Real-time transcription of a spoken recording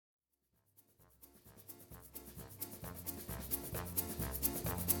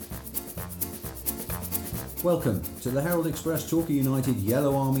Welcome to the Herald Express Torquay United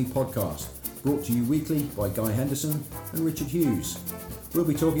Yellow Army podcast, brought to you weekly by Guy Henderson and Richard Hughes. We'll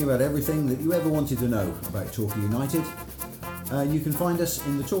be talking about everything that you ever wanted to know about Torquay United. You can find us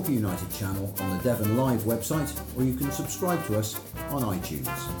in the Torquay United channel on the Devon Live website, or you can subscribe to us on iTunes.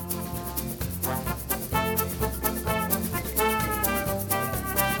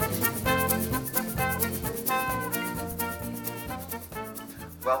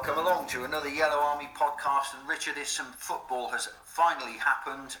 Welcome along to another Yellow Army podcast, and Richard, some football has finally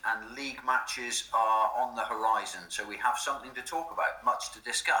happened and league matches are on the horizon, so we have something to talk about, much to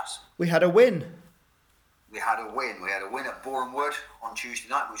discuss. We had a win. We had a win at Boreham Wood on Tuesday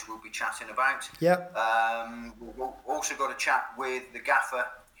night, which we'll be chatting about. Yep. We've also got a chat with the gaffer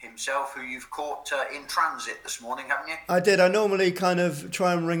himself, who you've caught in transit this morning, haven't you? I did. I normally kind of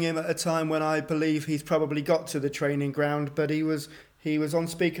try and ring him at a time when I believe he's probably got to the training ground, but he was on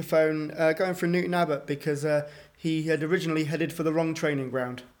speakerphone going for Newton Abbot because he had originally headed for the wrong training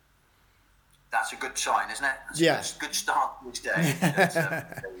ground. That's a good sign, isn't it? That's a good start to his day.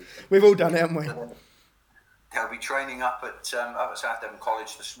 We've all done it, haven't we? They'll be training up at South Devon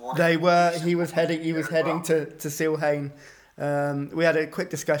College this morning. They were. He was heading to Seal Hayne. We had a quick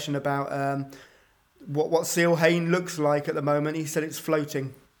discussion about what Seal Hayne looks like at the moment. He said it's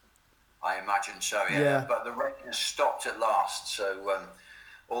floating. I imagine so, yeah. But the rain has stopped at last, so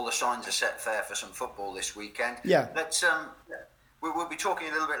all the signs are set fair for some football this weekend. Yeah. Let's we'll be talking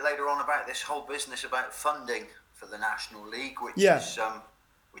a little bit later on about this whole business about funding for the National League, which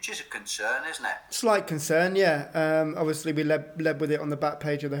is a concern, isn't it? Slight concern, yeah. Obviously, we led with it on the back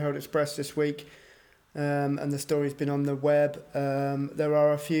page of the Herald Express this week, and the story's been on the web. There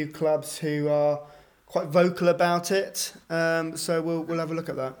are a few clubs who are quite vocal about it, so we'll have a look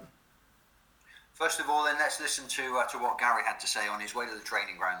at that. First of all, then, let's listen to what Gary had to say on his way to the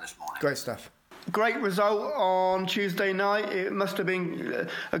training ground this morning. Great stuff. Great result on Tuesday night. It must have been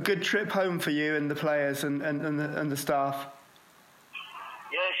a good trip home for you and the players and the staff.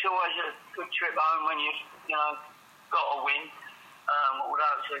 Yeah, it's always a good trip home when you've got a win.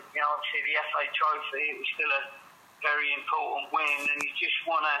 Although it's obviously the FA Trophy, it was still a very important win, and you just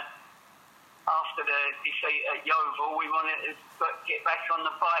want to. After the defeat at Yeovil, we wanted to get back on the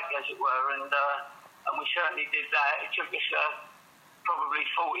bike, as it were, and we certainly did that. It took us probably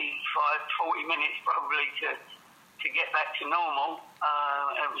 40 minutes probably to get back to normal.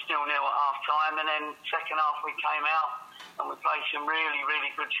 It was 0-0 at half time, and then second half we came out and we played some really,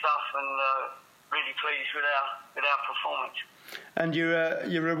 really good stuff, and really pleased with our performance. And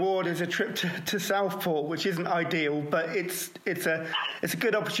your reward is a trip to Southport, which isn't ideal, but it's a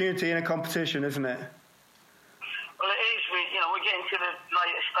good opportunity in a competition, isn't it? Well, it is. We're getting to the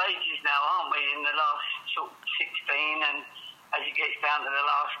later stages now, aren't we? In the last sort of 16, and as it gets down to the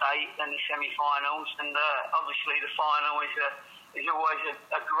last 8, then the semi-finals, and obviously the final is always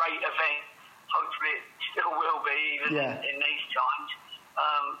a great event. Hopefully, it still will be even in these times.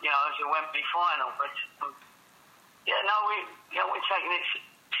 As a Wembley final, but. We're taking it,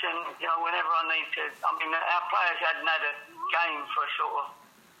 and whenever I need to. I mean, our players hadn't had a game for sort of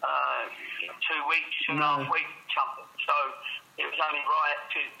 2 weeks, 2.5 weeks, something. So it was only right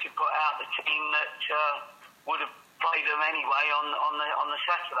to put out the team that would have played them anyway on the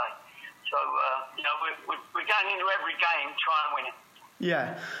Saturday. So we're going into every game trying to win it.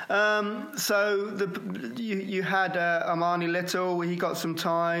 Yeah. So you had Armani Little. He got some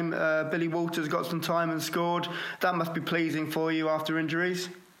time. Billy Walters got some time and scored. That must be pleasing for you after injuries.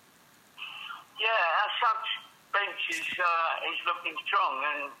 Yeah, our subs bench is looking strong,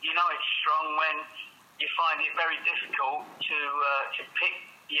 and it's strong when you find it very difficult to pick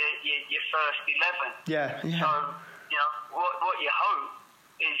your first 11. Yeah. So what you hope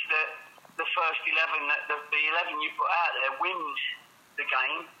is that the first 11, that the 11 you put out there wins the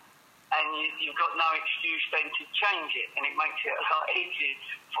game, and you've got no excuse then to change it, and it makes it a lot easier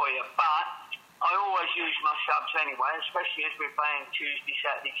for you. But I always use my subs anyway, especially as we're playing Tuesday,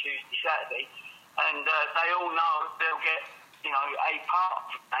 Saturday, and they all know they'll get a part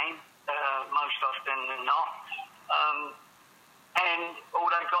of the game most often than not, and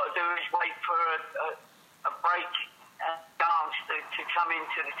all they've got to do is wait for a break chance to come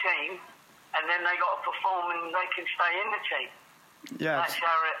into the team, and then they got to perform and they can stay in the team. Yeah, that's how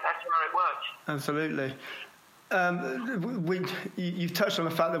it works. Absolutely. You've touched on the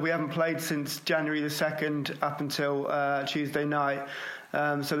fact that we haven't played since January the 2nd up until Tuesday night.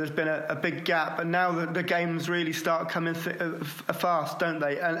 So there's been a big gap, and now the games really start coming fast, don't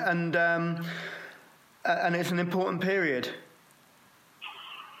they? And it's an important period.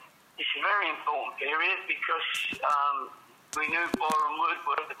 It's a very important period because we knew Boreham Wood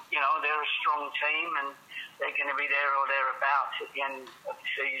were, they're a strong team and they're going to be there or thereabouts at the end of the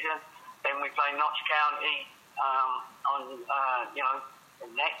season. Then we play Notts County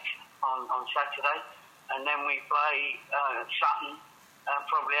next on Saturday, and then we play Sutton,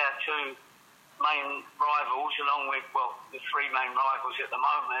 probably our two main rivals, along with the three main rivals at the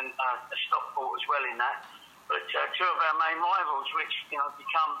moment, Stockport as well in that. But two of our main rivals, which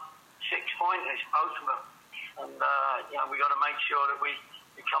become 6-pointers, both of them, and we got to make sure that we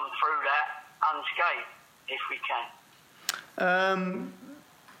come through that unscathed if we can.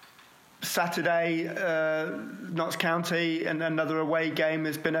 Saturday, Notts County, and another away game.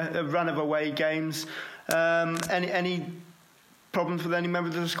 There's been a run of away games. Any problems with any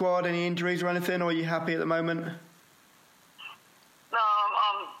members of the squad? Any injuries or anything? Or are you happy at the moment? No,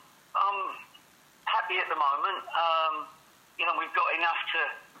 I'm happy at the moment. We've got enough to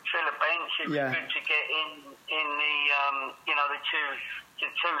fill a bench. It's good to get in the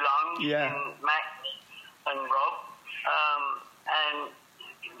two loans, in Max and Rob, and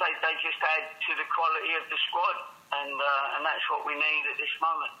they just add to the quality of the squad, and that's what we need at this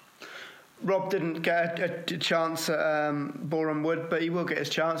moment. Rob didn't get a chance at Boreham Wood, but he will get his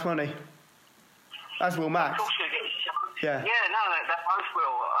chance, won't he? As will Max. Of course he'll get his chance. Yeah. Yeah, no, they both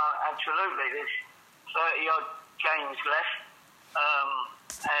will. Absolutely. There's 30-odd games left.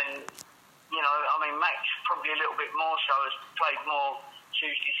 Max probably a little bit more so, has played more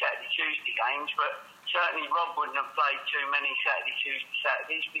Tuesday games, but certainly Rob wouldn't have played too many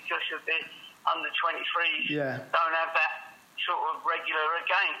Saturdays because of the under-23s don't have that sort of regular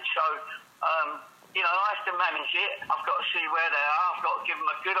game. So, I have to manage it. I've got to see where they are. I've got to give them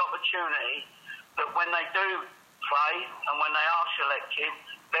a good opportunity that when they do play and when they are selected,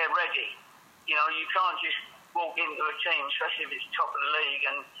 they're ready. You can't just walk into a team, especially if it's top of the league,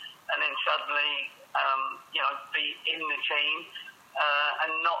 and then suddenly, be in the team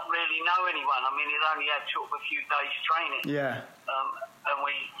and not really know anyone. I mean, it only had sort of a few days training. Yeah. And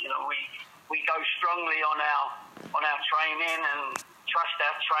we go strongly on our training and trust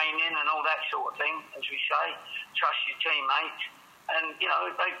our training and all that sort of thing, as we say. Trust your teammates, and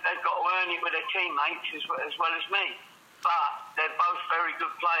they've got to earn it with their teammates as well as me. But they're both very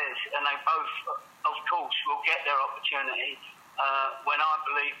good players, and they both, of course, will get their opportunity when I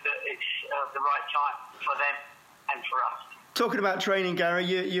believe that it's the right time for them and for us. Talking about training, Gary,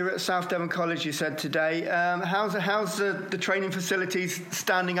 you're at South Devon College, you said today. How's the training facilities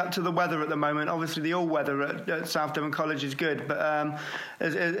standing up to the weather at the moment? Obviously, the all-weather at South Devon College is good, but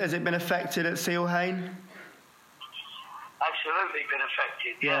has it been affected at Seal Hayne? Absolutely been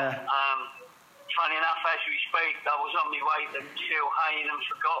affected, yeah. Funny enough, as we speak, I was on my way to Seal Hayne and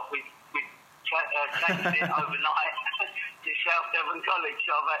forgot we'd changed it overnight to South Devon College,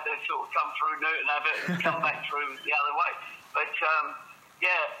 so I've had to sort of come through Newton Abbot and come back through the other way. But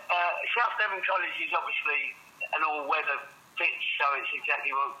South Devon College is obviously an all-weather pitch, so it's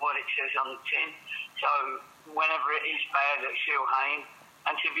exactly what it says on the tin. So whenever it is bad at Seal Hayne,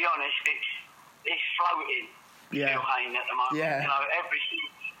 and to be honest, it's floating. Seal Hayne at the moment. Yeah.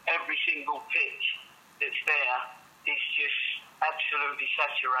 Every single pitch that's there is just absolutely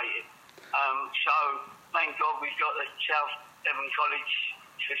saturated. So thank God we've got the South Devon College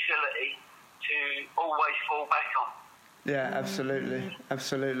facility to always fall back on. Yeah,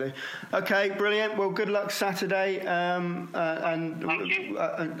 absolutely. Okay, brilliant. Well, good luck Saturday. And thank you.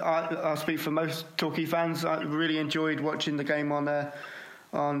 I'll speak for most Torquay fans. I really enjoyed watching the game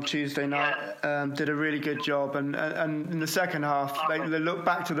on Tuesday night. Did a really good job, and in the second half they looked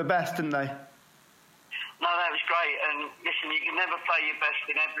back to the best, didn't they? No, that was great. And listen, you can never play your best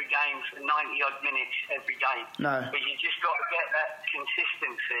in every game for 90-odd minutes every game. No. But you just got to get that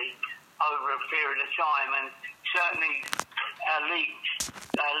consistency over a period of time. And certainly our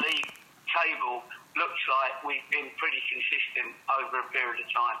league table looks like we've been pretty consistent over a period of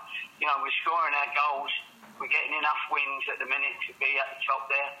time. We're scoring our goals. We're getting enough wins at the minute to be at the top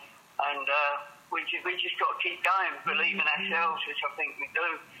there. And we just got to keep going, believe in ourselves, which I think we do.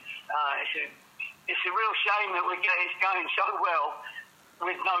 It's a real shame that it's going so well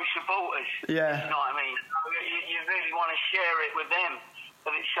with no supporters. Yeah. You know what I mean? You really want to share it with them,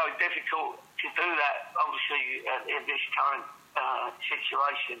 but it's so difficult to do that, obviously, in this current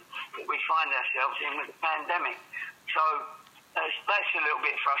situation that we find ourselves in with the pandemic. So that's a little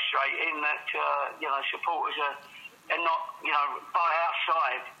bit frustrating that, supporters are not, by our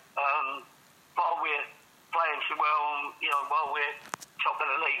side while we're playing so well, while we're top of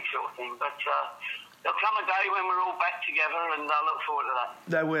the league sort of thing. But there'll come a day when we're all back together, and I look forward to that.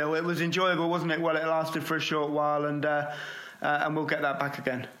 There will. It was enjoyable, wasn't it? Well, it lasted for a short while, and we'll get that back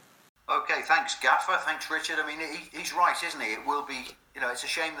again. Okay, thanks, Gaffer. Thanks, Richard. I mean, he's right, isn't he? It will be, it's a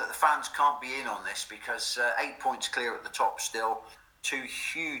shame that the fans can't be in on this because 8 points clear at the top still. 2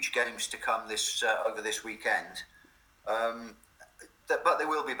 huge games to come over this weekend. But they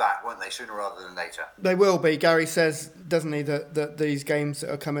will be back, won't they, sooner rather than later? They will be. Gary says, doesn't he, that these games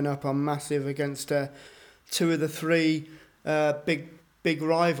that are coming up are massive against 2 of the 3 big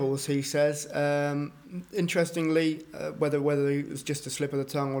rivals, he says. Interestingly, whether it was just a slip of the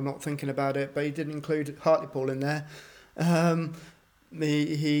tongue or not thinking about it, but he didn't include Hartlepool in there.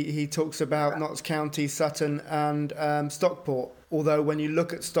 He talks about Notts County, Sutton and Stockport. Although when you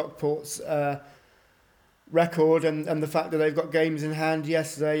look at Stockport's record and the fact that they've got games in hand,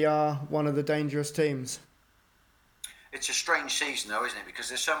 yes, they are one of the dangerous teams. It's a strange season, though, isn't it? Because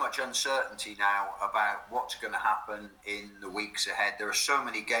there's so much uncertainty now about what's going to happen in the weeks ahead. There are so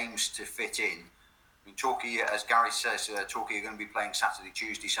many games to fit in. I mean, Torquay, as Gary says, Torquay are going to be playing Saturday,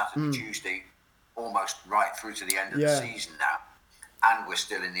 Tuesday, almost right through to the end of the season now. And we're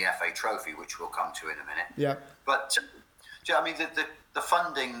still in the FA Trophy, which we'll come to in a minute. Yeah. But, I mean, the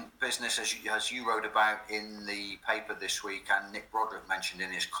funding business, as you wrote about in the paper this week, and Nick Broderick mentioned in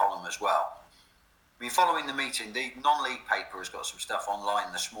his column as well. I mean, following the meeting, the non-league paper has got some stuff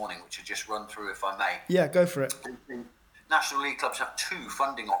online this morning, which I'll just run through if I may. Yeah, go for it. National League clubs have 2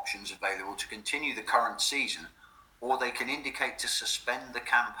 funding options available to continue the current season, or they can indicate to suspend the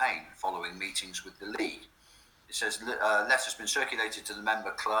campaign following meetings with the league. It says a letter has been circulated to the member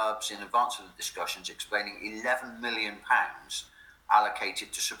clubs in advance of the discussions explaining £11 million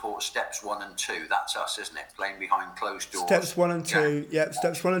allocated to support steps 1 and 2. That's us, isn't it? Playing behind closed doors. Steps 1 and 2. Yeah,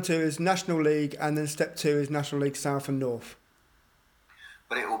 steps 1 and 2 is National League, and then step 2 is National League South and North.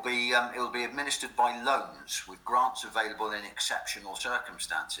 But it will be administered by loans with grants available in exceptional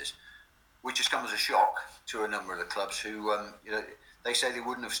circumstances, which has come as a shock to a number of the clubs who, they say they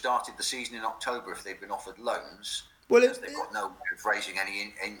wouldn't have started the season in October if they'd been offered loans. Well, they've got no way of raising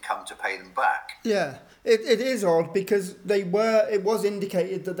any income to pay them back. Yeah, it is odd because it was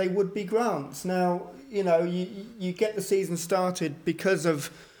indicated that they would be grants. Now, you get the season started because of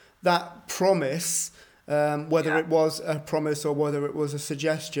that promise, whether it was a promise or whether it was a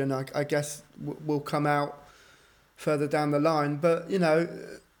suggestion, I guess will come out further down the line. But,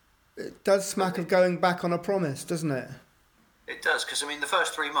 it does smack of going back on a promise, doesn't it? It does, because, the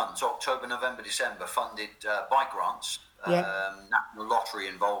first 3 months, October, November, December, funded by grants, national lottery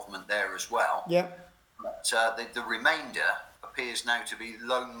involvement there as well. Yeah. But the remainder appears now to be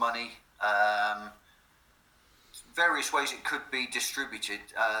loan money. Various ways it could be distributed.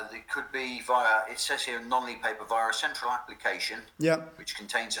 It could be via, it says here in non-league paper, via a central application, which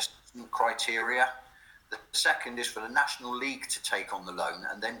contains assessment criteria. The second is for the National League to take on the loan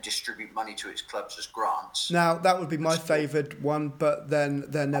and then distribute money to its clubs as grants. Now, that would be my favoured one, but then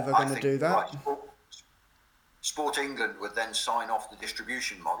they're never going to do that. Right. Sport England would then sign off the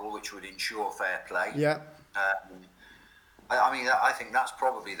distribution model, which would ensure fair play. Yeah. I think that's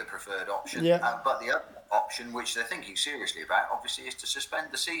probably the preferred option. Yeah. But the other option, which they're thinking seriously about, obviously, is to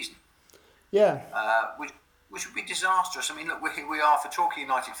suspend the season. Yeah. Which would be disastrous. Look, we are, for Torquay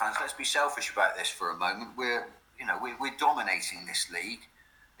United fans, let's be selfish about this for a moment. We're dominating this league.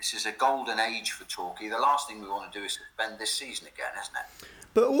 This is a golden age for Torquay. The last thing we want to do is suspend this season again, isn't it?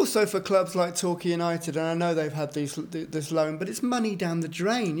 But also for clubs like Torquay United, and I know they've had this loan, but it's money down the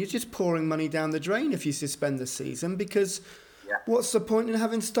drain. You're just pouring money down the drain if you suspend the season, because what's the point in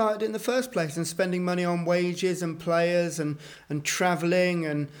having started it in the first place and spending money on wages and players and travelling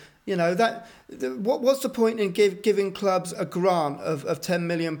and... what's the point in giving clubs a grant of £10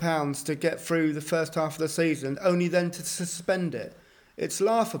 million to get through the first half of the season, only then to suspend it? It's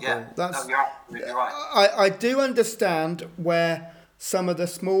laughable. Yeah. You're right. I do understand where some of the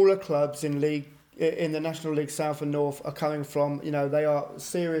smaller clubs in the National League South and North are coming from. They are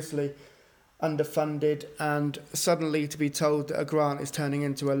seriously underfunded, and suddenly to be told that a grant is turning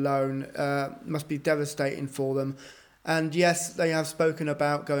into a loan must be devastating for them. And yes, they have spoken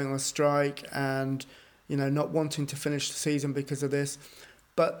about going on strike and, not wanting to finish the season because of this.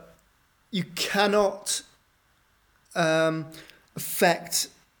 But you cannot affect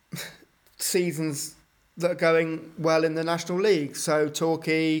seasons that are going well in the National League. So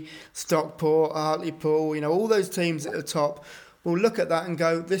Torquay, Stockport, Hartlepool, all those teams at the top will look at that and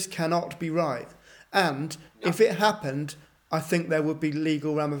go, this cannot be right. And if it happened, I think there would be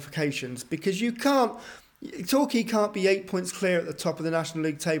legal ramifications, because Torquay can't be 8 points clear at the top of the National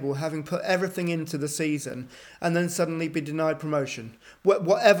League table, having put everything into the season, and then suddenly be denied promotion.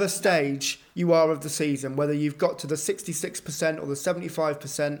 Whatever stage you are of the season, whether you've got to the 66% or the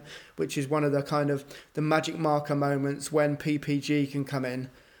 75%, which is one of the kind of the magic marker moments when PPG can come in,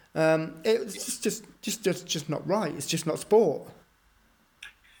 It's just not right. It's just not sport.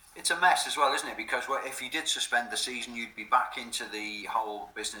 It's a mess as well, isn't it? Because if you did suspend the season, you'd be back into the whole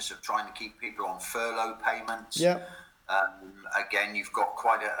business of trying to keep people on furlough payments. Yeah. Again, you've got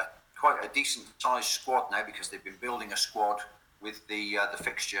quite a decent sized squad now, because they've been building a squad with the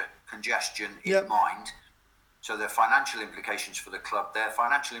fixture congestion in mind. So there are financial implications for the club. There are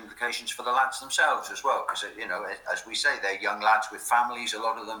financial implications for the lads themselves as well, because as we say, they're young lads with families. A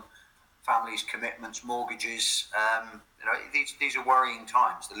lot of them, families, commitments, mortgages. These are worrying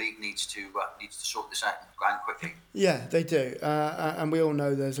times. The league needs to sort this out and quickly. Yeah, they do, and we all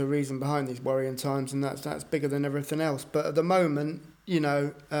know there's a reason behind these worrying times, and that's bigger than everything else. But at the moment,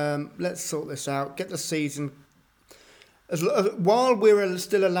 let's sort this out. Get the season. While we're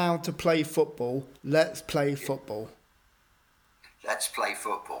still allowed to play football, let's play football. Let's play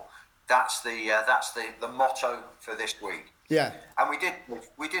football. That's the motto for this week. Yeah. And we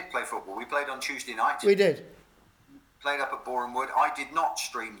did play football. We played on Tuesday night. We did. Played up at Boreham Wood. I did not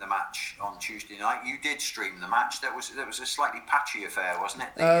stream the match on Tuesday night. You did stream the match. That was a slightly patchy affair, wasn't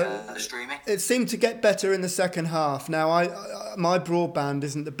it? The streaming. It seemed to get better in the second half. Now, my broadband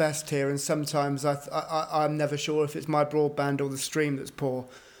isn't the best here, and sometimes I'm never sure if it's my broadband or the stream that's poor.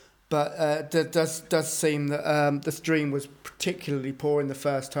 But it does seem that the stream was particularly poor in the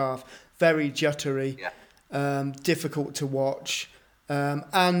first half. Very jittery, difficult to watch,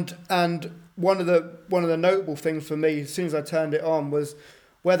 and one of the notable things for me, as soon as I turned it on, was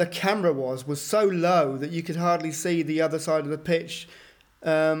where the camera was so low that you could hardly see the other side of the pitch,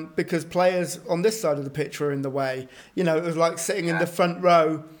 because players on this side of the pitch were in the way. It was like sitting in the front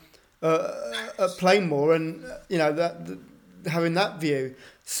row at Plainmoor, and having that view.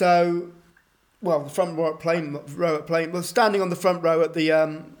 So, the front row at Plainmoor, standing on the front row at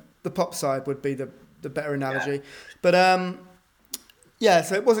the pop side would be the better analogy. Yeah. But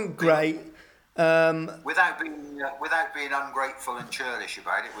so it wasn't great. Without being ungrateful and churlish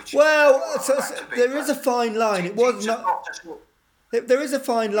about it, which there is a fine line. It was not. There is a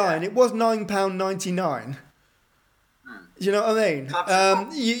fine line. It was £9.99. You know what I mean?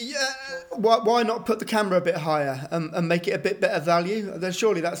 Why not put the camera a bit higher and make it a bit better value? Then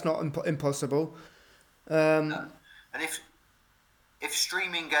surely that's not impossible. No. And if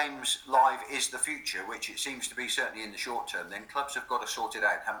streaming games live is the future, which it seems to be certainly in the short term, then clubs have got to sort it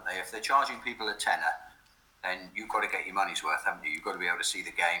out, haven't they? If they're charging people a tenner, then you've got to get your money's worth, haven't you? You've got to be able to see the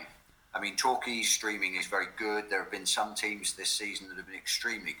game. I mean, Torquay's streaming is very good. There have been some teams this season that have been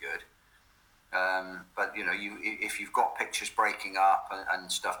extremely good. But if you've got pictures breaking up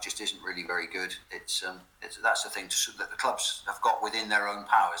and stuff just isn't really very good, that's the thing that the clubs have got within their own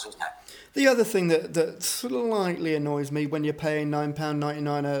powers, isn't it? The other thing that slightly annoys me when you're paying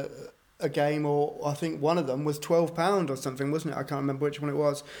 £9.99 a game, or I think one of them was £12 or something, wasn't it? I can't remember which one it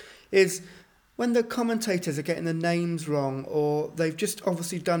was. Is when the commentators are getting the names wrong, or they've just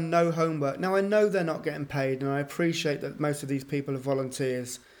obviously done no homework. Now, I know they're not getting paid, and I appreciate that most of these people are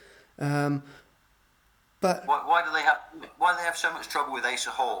volunteers. But why do they have so much trouble with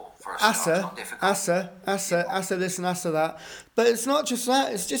Asa Hall for a start? It's not difficult. Asa this and Asa that. But it's not just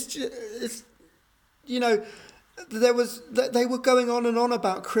that. It's just they were going on and on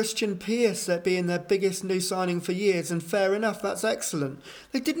about Christian Pearce being their biggest new signing for years, and fair enough, that's excellent.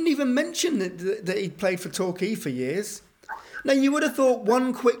 They didn't even mention that he'd played for Torquay for years. Now, you would have thought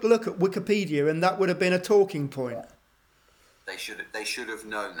one quick look at Wikipedia and that would have been a talking point. They should have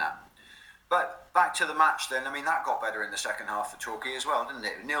known that. But back to the match then. I mean, that got better in the second half for Torquay as well, didn't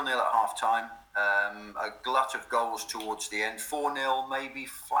it? 0-0 at half-time. A glut of goals towards the end. 4-0 maybe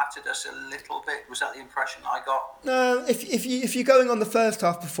flattered us a little bit. Was that the impression I got? No, if you're going on the first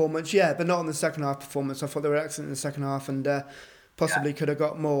half performance, yeah, but not on the second half performance. I thought they were excellent in the second half and possibly could have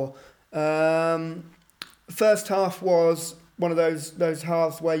got more. First half was one of those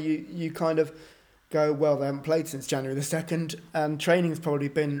halves where you kind of go, well, they haven't played since January the 2nd, and training's probably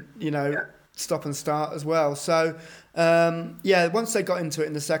been, stop and start as well. So, once they got into it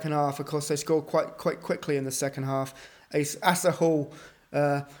in the second half, of course, they scored quite quickly in the second half. Asa Hall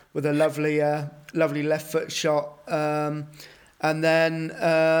with a lovely left foot shot, and then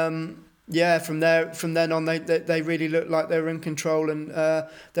from then on they really looked like they were in control. And I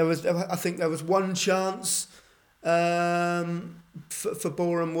think there was one chance for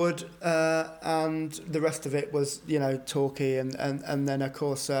Boreham Wood, and the rest of it was Torquay, and then of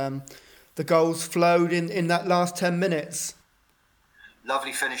course the goals flowed in that last 10 minutes.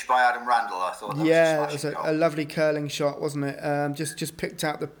 Lovely finish by Adam Randall, I thought. It was a lovely curling shot, wasn't it? Just picked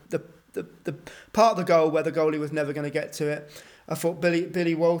out the part of the goal where the goalie was never going to get to it. I thought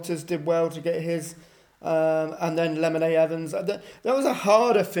Billy Walters did well to get his and then Lemonade Evans. That was a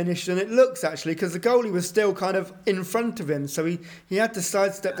harder finish than it looks, actually, because the goalie was still kind of in front of him, so he had to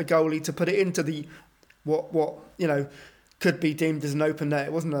sidestep the goalie to put it into the what could be deemed as an open net.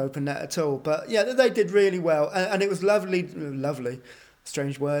 It wasn't an open net at all, but yeah, they did really well, and it was lovely,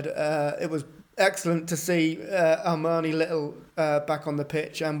 strange word. It was excellent to see Armani Little back on the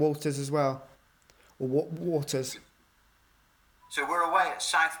pitch, and Walters as well, or Waters. So we're away at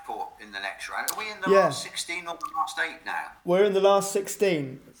Southport in the next round. Are we in the last 16 or the last 8 now? We're in the last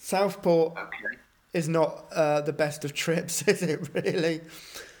 16. Southport is not the best of trips, is it really?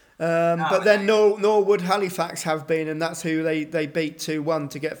 But then Norwood, Halifax have been, and that's who they beat 2-1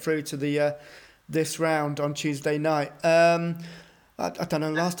 to get through to the this round on Tuesday night. I don't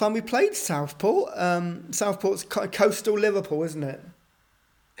know, last time we played Southport. Southport's coastal Liverpool, isn't it?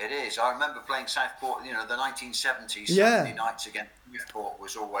 It is. I remember playing Southport, the 1970s, Saturday nights against Newport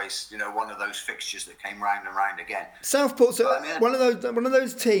was always, one of those fixtures that came round and round again. Southport's one of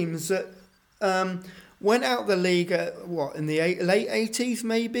those teams that went out the league at, in the late 80s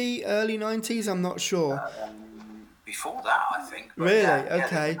maybe, early 90s, I'm not sure. Before that, I think. But really?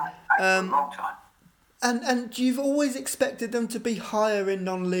 Okay. For a long time. And you've always expected them to be higher in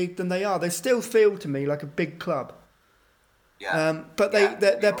non-league than they are. They still feel to me like a big club. Yeah. But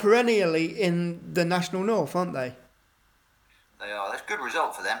they're perennially in the National North, aren't they? They are. That's a good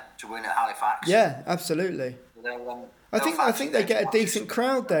result for them to win at Halifax. Yeah, absolutely. I think they get a decent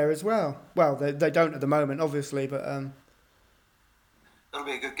crowd there as well. Well, they don't at the moment, obviously, but it'll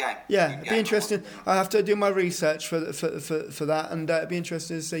be a good game. Yeah, it'll be interesting. I have to do my research for that, and it'd be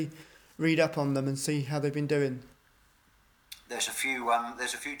interesting to read up on them and see how they've been doing. There's a few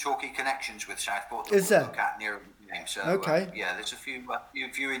Torquay connections with Southport. Is there? Look at near the game. So there's a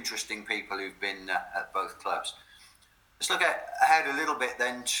few interesting people who've been at both clubs. Let's look ahead a little bit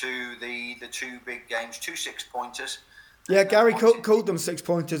then to the two big games, 2 6-pointers. Yeah, Gary called them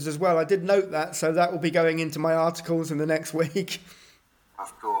 6-pointers as well. I did note that, so that will be going into my articles in the next week.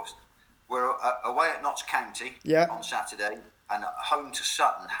 Of course. We're away at Notts County on Saturday and home to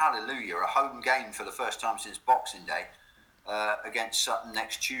Sutton. Hallelujah, a home game for the first time since Boxing Day against Sutton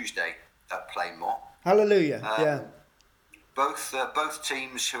next Tuesday at Plainmoor. Hallelujah, Both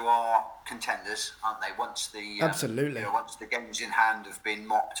teams who are contenders, aren't they? Once the games in hand have been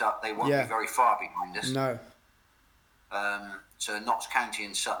mopped up, they won't be very far behind us. No. So Notts County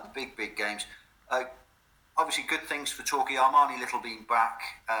and Sutton, big games. Obviously, good things for Torquay. Armani Little being back,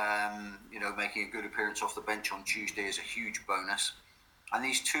 making a good appearance off the bench on Tuesday is a huge bonus. And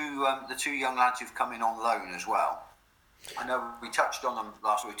these the two young lads who've come in on loan as well. I know we touched on them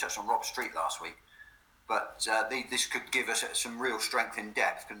last week. We touched on Rob Street last week. But this could give us some real strength in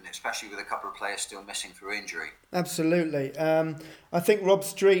depth, couldn't it? Especially with a couple of players still missing through injury. Absolutely. I think Rob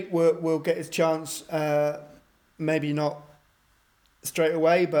Street will get his chance, maybe not straight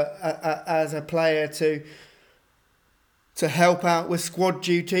away, but as a player to help out with squad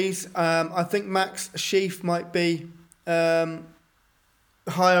duties. I think Max Sheaf might be higher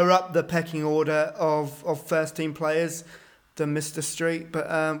up the pecking order of first team players than Mr. Street,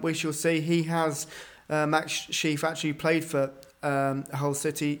 but we shall see. He has... Max Sheaf actually played for Hull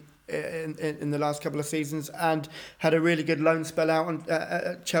City in the last couple of seasons and had a really good loan spell out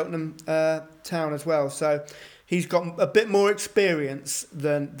at Cheltenham Town as well. So he's got a bit more experience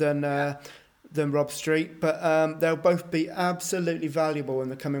than Rob Street, but they'll both be absolutely valuable in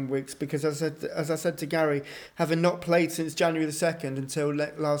the coming weeks because, as I said to Gary, having not played since January the 2nd until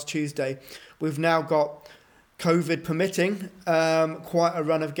last Tuesday, we've now got, COVID permitting, quite a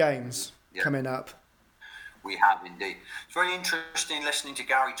run of games coming up. We have indeed. It's very interesting listening to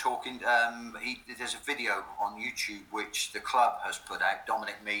Gary talking. There's a video on YouTube which the club has put out.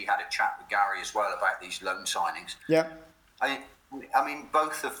 Dominic Mee had a chat with Gary as well about these loan signings. Yeah. I mean,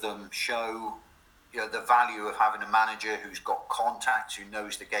 both of them show the value of having a manager who's got contacts, who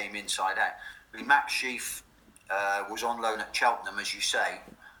knows the game inside out. I mean, Max Sheaf was on loan at Cheltenham, as you say,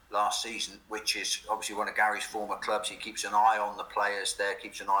 last season, which is obviously one of Gary's former clubs. He keeps an eye on the players there,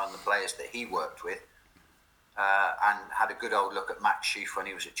 keeps an eye on the players that he worked with. And had a good old look at Max Sheaf when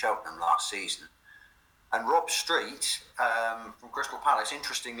he was at Cheltenham last season. And Rob Street from Crystal Palace,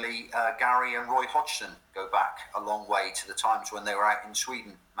 interestingly, Gary and Roy Hodgson go back a long way to the times when they were out in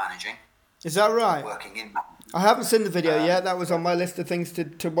Sweden managing. Is that right? Working in. I haven't seen the video yet. That was on my list of things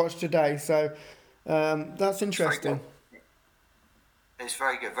to watch today. So that's interesting. It's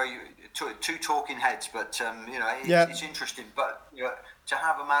very good. Two talking heads, but it's interesting. But to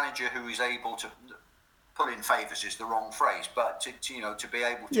have a manager who is able to put in favours is the wrong phrase, but to be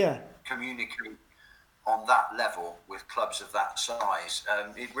able to communicate on that level with clubs of that size,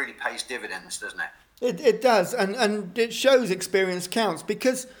 it really pays dividends, doesn't it? It does, and it shows experience counts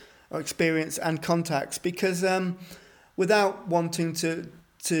or experience and contacts, because without wanting to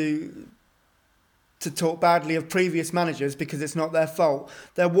talk badly of previous managers, because it's not their fault,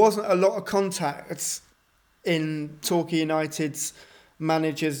 there wasn't a lot of contacts in Torquay United's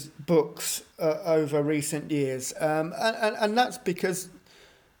managers' books over recent years, and that's because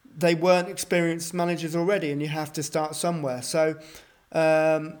they weren't experienced managers already, and you have to start somewhere. So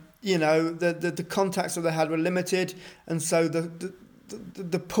the contacts that they had were limited, and so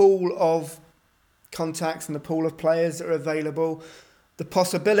the pool of contacts and the pool of players that are available, the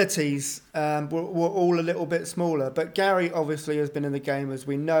possibilities were all a little bit smaller. But Gary obviously has been in the game, as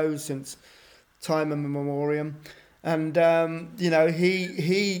we know, since time immemorial, and he knows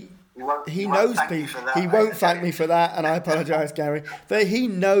people. He won't thank me for that, and I apologise, Gary. But he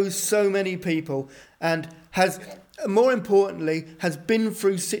knows so many people, and has, more importantly, has been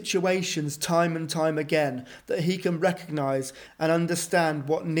through situations time and time again that he can recognise and understand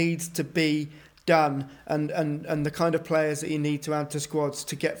what needs to be done, and the kind of players that you need to add to squads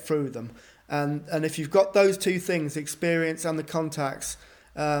to get through them. And if you've got those two things, experience and the contacts,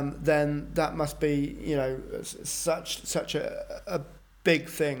 then that must be, such a big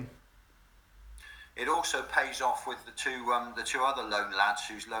thing. It also pays off with the two other loan lads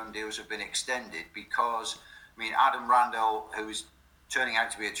whose loan deals have been extended, because Adam Randall, who is turning out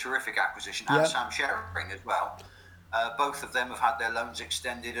to be a terrific acquisition, and Sam Sherring as well. Both of them have had their loans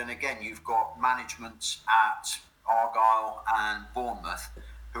extended, and again, you've got managements at Argyle and Bournemouth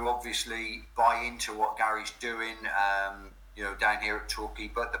who obviously buy into what Gary's doing, down here at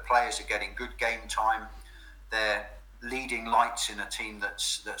Torquay. But the players are getting good game time. They're leading lights in a team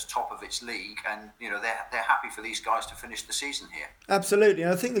that's top of its league, and they're happy for these guys to finish the season here. Absolutely,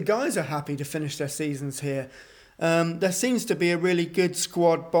 and I think the guys are happy to finish their seasons here. There seems to be a really good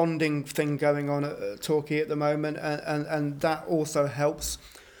squad bonding thing going on at Torquay at the moment, and that also helps.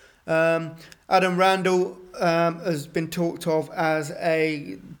 Adam Randall has been talked of as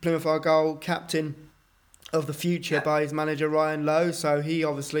a Plymouth Argyle captain of the future by his manager Ryan Lowe, so he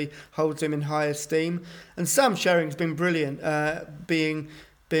obviously holds him in high esteem. And Sam Sherring's been brilliant, being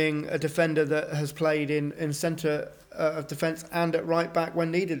a defender that has played in centre of defence and at right back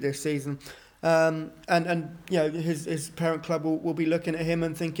when needed this season. And his parent club will be looking at him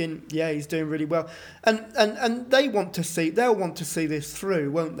and thinking, he's doing really well, and they'll want to see this through,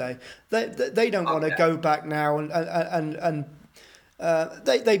 won't they? They don't want to go back now, and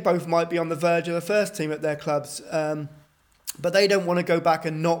they both might be on the verge of the first team at their clubs, but they don't want to go back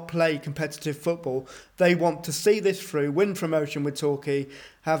and not play competitive football. They want to see this through, win promotion with Torquay,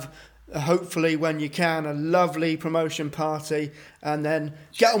 have, hopefully when you can, a lovely promotion party, and then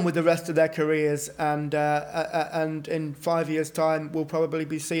get on with the rest of their careers. And in 5 years' time, we'll probably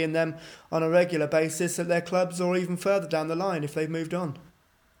be seeing them on a regular basis at their clubs, or even further down the line if they've moved on.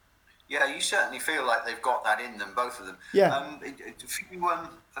 Yeah, you certainly feel like they've got that in them, both of them. Yeah.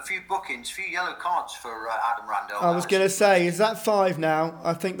 A few bookings, a few yellow cards for Adam Randall. I was going to say, is that 5 now?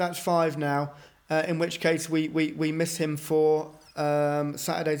 I think that's 5 now. In which case we miss him for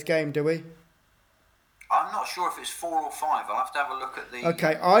Saturday's game, do we? I'm not sure if it's 4 or 5. I'll have to have a look at the...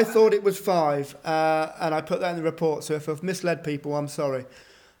 Okay, I thought it was 5, and I put that in the report, so if I've misled people, I'm sorry.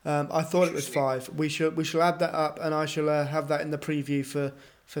 I thought it was 5. We shall add that up, and I shall have that in the preview for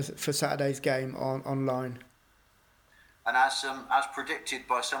Saturday's game online. And as predicted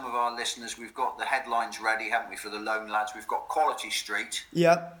by some of our listeners, we've got the headlines ready, haven't we, for the loan lads? We've got Quality Street.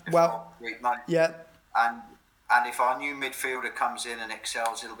 Yeah, well, yeah. And if our new midfielder comes in and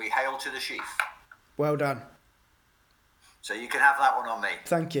excels, it'll be Hail to the Chief. Well done. So you can have that one on me.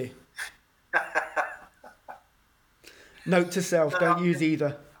 Thank you. Note to self, don't use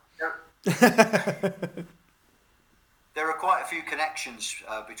either. There are quite a few connections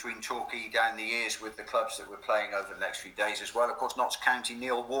between Torquay down the years with the clubs that we're playing over the next few days as well. Of course, Notts County,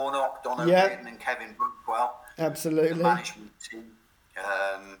 Neil Warnock, Don O'Brien and Kevin Brookwell. Absolutely. The management team,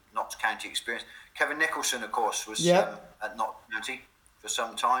 Notts County experience. Kevin Nicholson, of course, was at Notts County for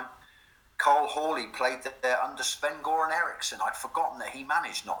some time. Carl Hawley played there under Spengor and Eriksson. I'd forgotten that he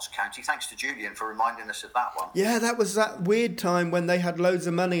managed Notts County. Thanks to Julian for reminding us of that one. Yeah, that was that weird time when they had loads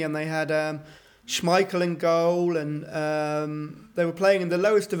of money and they had Schmeichel in goal, and they were playing in the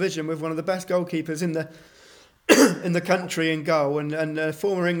lowest division with one of the best goalkeepers in the in the country in goal, and a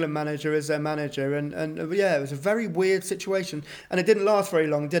former England manager as their manager, and it was a very weird situation, and it didn't last very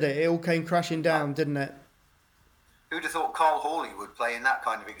long, did it? It all came crashing down, didn't it? Who'd have thought Carl Hawley would play in that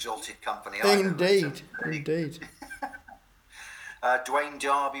kind of exalted company? Indeed. Dwayne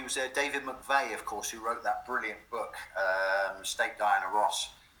Darby was there. David McVeigh, of course, who wrote that brilliant book, State Diana Ross.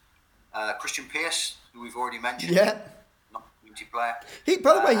 Christian Pearce, who we've already mentioned. Yeah. Not a community player.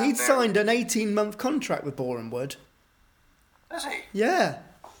 By the way, he'd signed an 18-month contract with Boreham Wood. Has he? Yeah.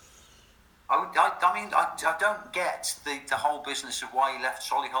 I don't get the whole business of why he left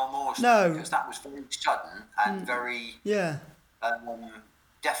Solihull Moors. No. Because that was very sudden and very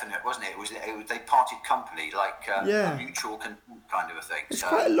definite, wasn't it? It was they parted company, like a mutual kind of a thing. It's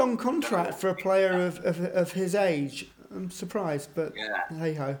quite a long contract for a player of his age. I'm surprised, but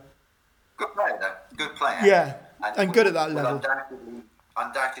hey ho. Good player, though. Good player. Yeah, and good at that level.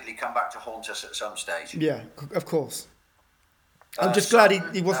 Undoubtedly come back to haunt us at some stage. Yeah, of course. I'm just glad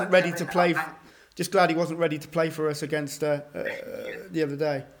he wasn't ready to play. Just glad he wasn't ready to play for us against the other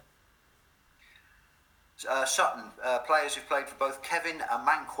day. Sutton, players who've played for both Kevin and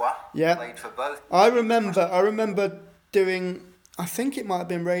Manqua. Yeah. Played for both. I remember doing. I think it might have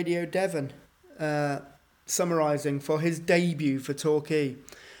been Radio Devon, summarising for his debut for Torquay.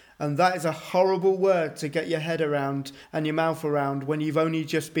 And that is a horrible word to get your head around and your mouth around when you've only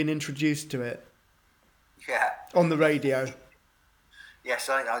just been introduced to it. Yeah. On the radio. Yes,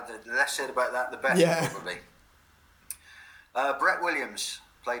 the less said about that, the better, probably. Brett Williams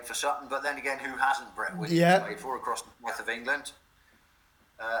played for Sutton, but then again, who hasn't Brett Williams played for across the north of England?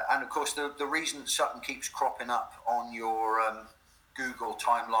 And of course, the reason Sutton keeps cropping up on your Google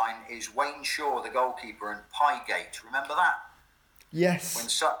timeline is Wayne Shaw, the goalkeeper, and Piegate. Remember that? Yes. When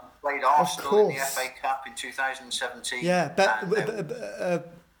Sutton played Arsenal in the FA Cup in 2017. Yeah,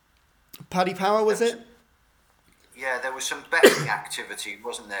 Paddy Power, was it? Yeah, there was some betting activity,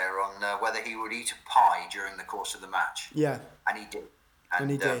 wasn't there, on whether he would eat a pie during the course of the match. Yeah. And he did. And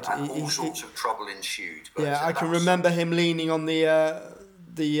he did. And all sorts of trouble ensued. But I can remember him leaning on the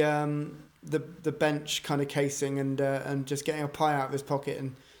bench kind of casing and just getting a pie out of his pocket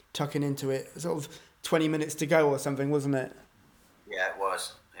and tucking into it. Sort of 20 minutes to go or something, wasn't it? Yeah, it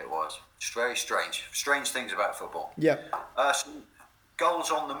was. It was. It's very strange. Strange things about football. Yeah. Some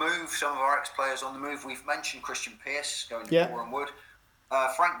goals on the move. Some of our ex-players on the move. We've mentioned Christian Pearce going to Boreham Wood.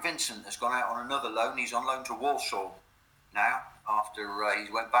 Frank Vincent has gone out on another loan. He's on loan to Walsall now. After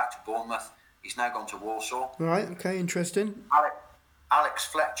he went back to Bournemouth, he's now gone to Walsall. Right. Okay. Interesting. Alex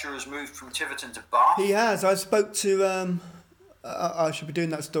Fletcher has moved from Tiverton to Bath. He has. I spoke to. I should be doing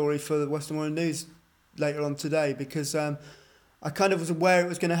that story for the Western Morning News later on today because I kind of was aware it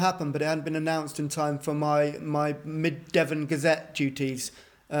was going to happen, but it hadn't been announced in time for my Mid-Devon Gazette duties.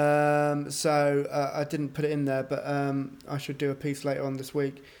 So I didn't put it in there, but I should do a piece later on this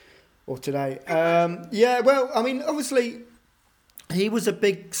week or today. Well, I mean, obviously, he was a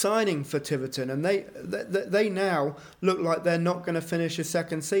big signing for Tiverton, and they now look like they're not going to finish a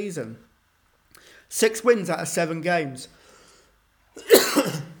second season. 6 wins out of 7 games.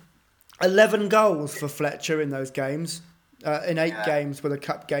 11 goals for Fletcher in those games. In 8 games with a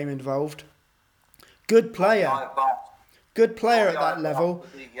cup game involved. Good player. Good player at that level.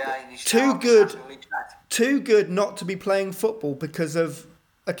 Too good not to be playing football because of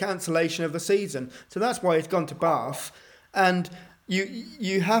a cancellation of the season. So that's why he's gone to Bath. And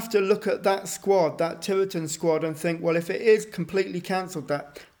you have to look at that squad, that Tiverton squad, and think, well, if it is completely cancelled,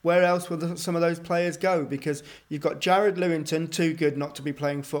 where else will some of those players go? Because you've got Jared Lewington, too good not to be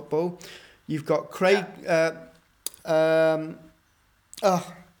playing football. You've got Craig...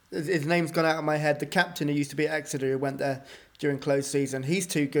 his name's gone out of my head. The captain who used to be at Exeter, who went there during closed season, he's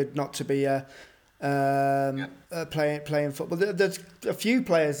too good not to be playing football. There's a few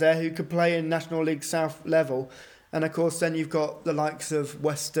players there who could play in National League South level, and of course then you've got the likes of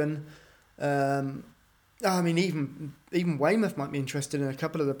Weston. I mean, even Weymouth might be interested in a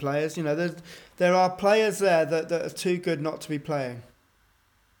couple of the players. You know, there are players there that are too good not to be playing.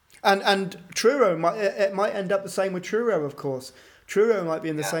 And Truro might end up the same with Truro, of course. Truro might be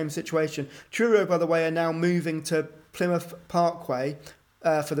in the same situation. Truro, by the way, are now moving to Plymouth Parkway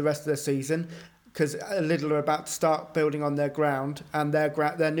for the rest of the season because Lidl are about to start building on their ground, and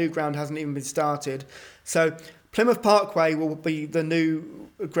their new ground hasn't even been started. So Plymouth Parkway will be the new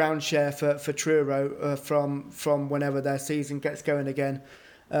ground share for Truro from whenever their season gets going again.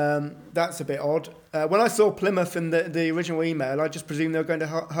 That's a bit odd. When I saw Plymouth in the original email, I just presumed they were going to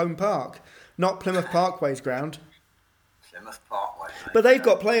Home Park, not Plymouth Parkway's ground. Plymouth Parkway. But they've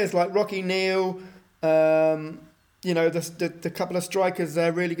got players like Rocky Neal, the couple of strikers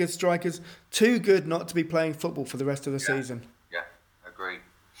there, really good strikers, too good not to be playing football for the rest of the season. Yeah, agreed.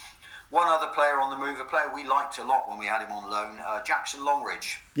 One other player on the move, a player we liked a lot when we had him on loan, Jackson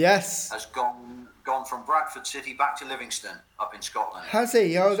Longridge. Yes. Has gone from Bradford City back to Livingston up in Scotland. Has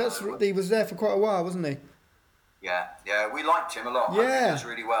he? Oh, he was there for quite a while, wasn't he? Yeah, we liked him a lot. Yeah. He does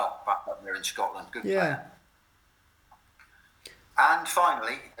really well back up there in Scotland. Good player. And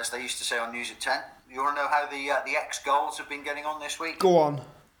finally, as they used to say on News at 10, you want to know how the ex-goals have been getting on this week? Go on.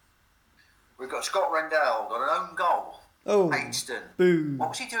 We've got Scott Rendell, got an own goal. Oh, Maidstone. boo. What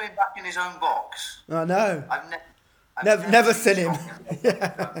was he doing back in his own box? I know. I've never seen him.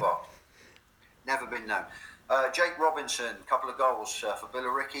 Never been known. Jake Robinson, a couple of goals for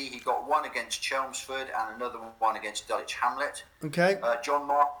Billericay. He got one against Chelmsford and another one against Dulwich Hamlet. Okay. John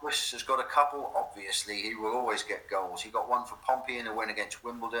Marquis has got a couple. Obviously, he will always get goals. He got one for Pompey in a win against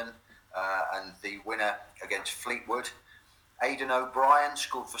Wimbledon and the winner against Fleetwood. Aidan O'Brien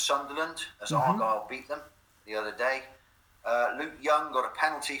scored for Sunderland as Argyle beat them the other day. Luke Young got a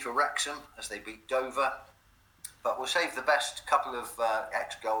penalty for Wrexham as they beat Dover. But we'll save the best couple of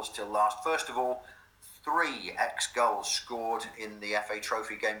ex-goals till last. First of all, 3 ex-goals scored in the FA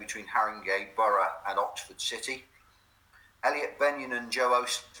Trophy game between Haringey Borough and Oxford City. Elliot Benyon and Joe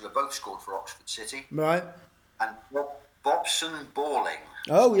Ostler both scored for Oxford City. Right. And Bobson Balling.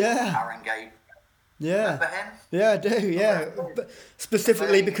 Oh, yeah. Haringey. Yeah. Remember him? Yeah, I do, yeah. But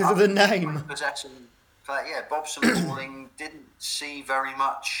specifically because of the name. Bobson Balling didn't see very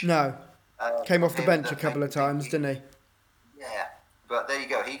much. No. Came off the bench a couple of times, didn't he? Yeah. But there you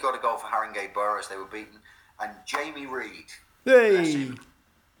go. He got a goal for Haringey Borough as they were beaten. And Jamie Reid. Hey!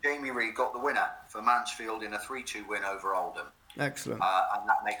 Jamie Reid got the winner for Mansfield in a 3-2 win over Oldham. Excellent. And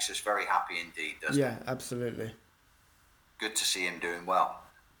that makes us very happy indeed, doesn't it? Yeah, absolutely. Good to see him doing well.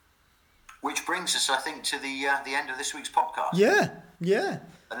 Which brings us, I think, to the end of this week's podcast. Yeah.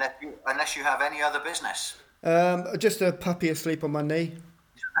 Unless you have any other business. Just a puppy asleep on my knee.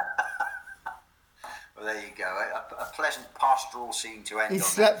 Well, there you go. A pleasant pastoral scene to end on. He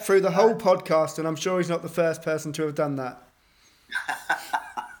slept through the whole podcast, and I'm sure he's not the first person to have done that.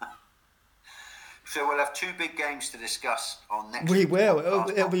 So we'll have 2 big games to discuss on next We week's will.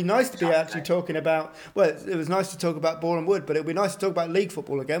 podcast. It'll be nice to be Saturday. actually talking about... Well, it was nice to talk about Boreham Wood, but it'll be nice to talk about league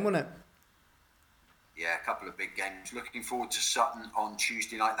football again, won't it? Yeah, a couple of big games. Looking forward to Sutton on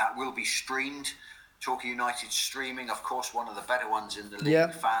Tuesday night. That will be streamed. Torquay United streaming, of course, one of the better ones in the league.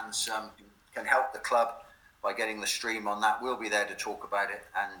 Yeah. Fans can help the club by getting the stream on that. We'll be there to talk about it,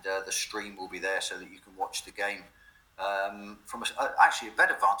 and the stream will be there so that you can watch the game from actually a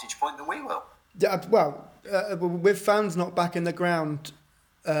better vantage point than we will. Yeah, well, with fans not back in the ground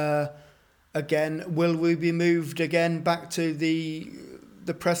again, will we be moved again back to the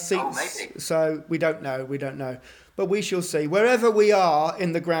press seats? Oh, maybe. So we don't know. But we shall see. Wherever we are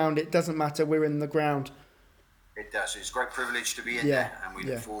in the ground, it doesn't matter. We're in the ground. It does. It's a great privilege to be in there, and we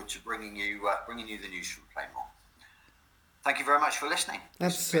look forward to bringing you the news from Plainmoor. Thank you very much for listening. Absolutely.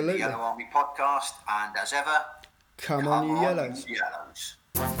 This has been the Yellow Army podcast, and as ever, Come on, you yellows. You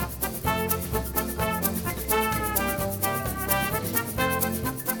yellows.